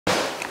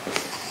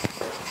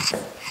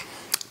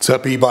What's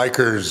up,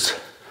 e-bikers?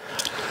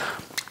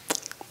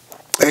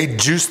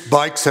 Juiced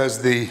Bikes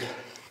has the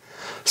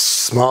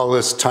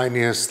smallest,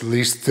 tiniest,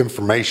 least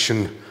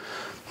information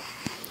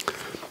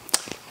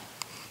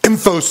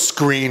info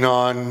screen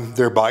on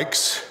their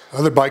bikes.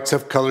 Other bikes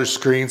have color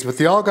screens, but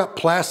they all got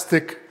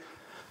plastic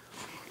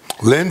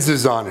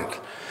lenses on it.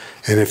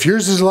 And if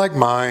yours is like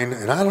mine,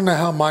 and I don't know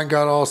how mine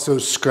got all so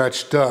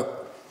scratched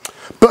up,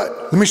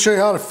 but let me show you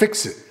how to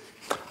fix it.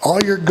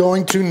 All you're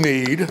going to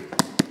need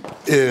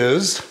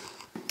is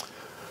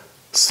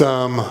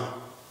some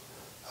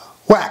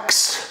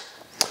wax.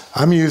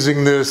 I'm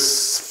using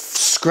this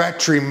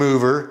scratch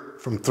remover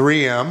from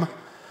 3M.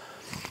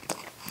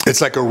 It's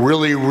like a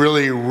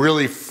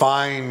really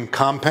fine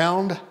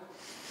compound.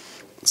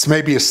 It's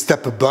maybe a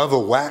step above a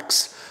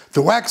wax.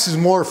 The wax is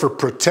more for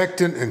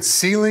protectant and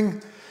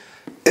sealing.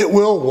 It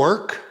will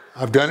work.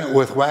 I've done it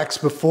with wax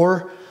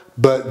before,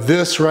 but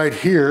this right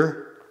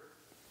here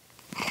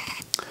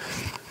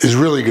is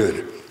really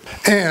good.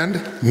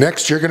 And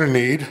next you're gonna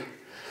need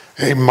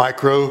a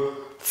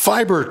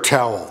microfiber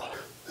towel.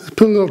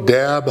 Put a little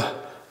dab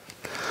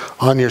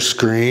on your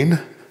screen,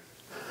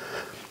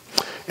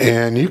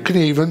 and you can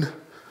even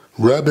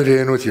rub it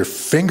in with your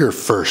finger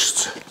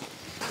first.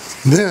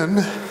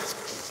 Then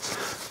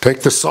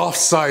take the soft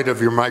side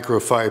of your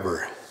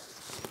microfiber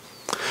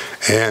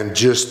and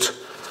just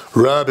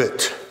rub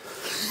it.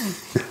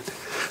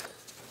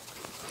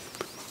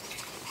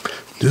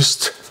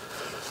 Just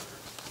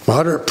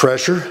moderate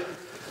pressure.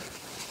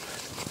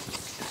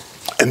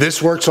 And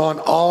this works on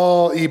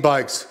all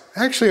e-bikes,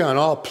 actually on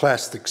all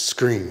plastic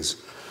screens.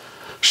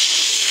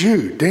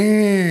 Shoot,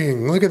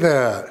 dang, look at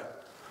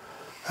that.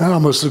 That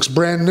almost looks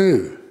brand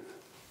new.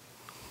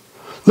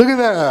 Look at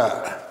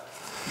that.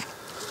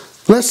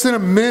 Less than a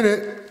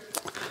minute,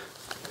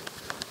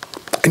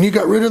 and you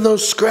got rid of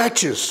those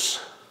scratches.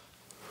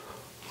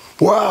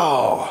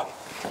 Wow.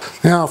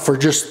 Now for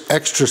just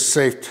extra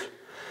safe,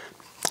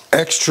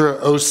 extra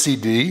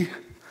OCD,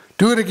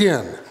 do it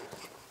again.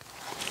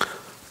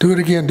 Do it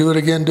again, do it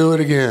again, do it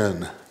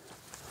again.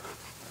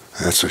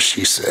 That's what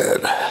she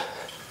said.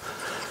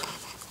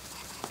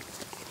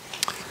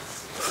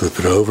 Flip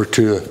it over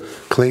to a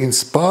clean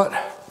spot.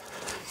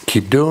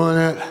 Keep doing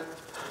it.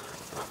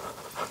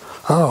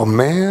 Oh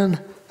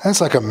man,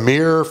 that's like a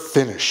mirror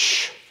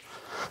finish.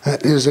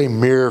 That is a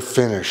mirror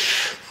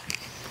finish.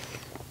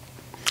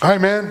 All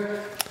right, man.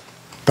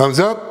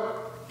 Thumbs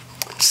up.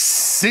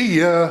 See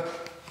ya.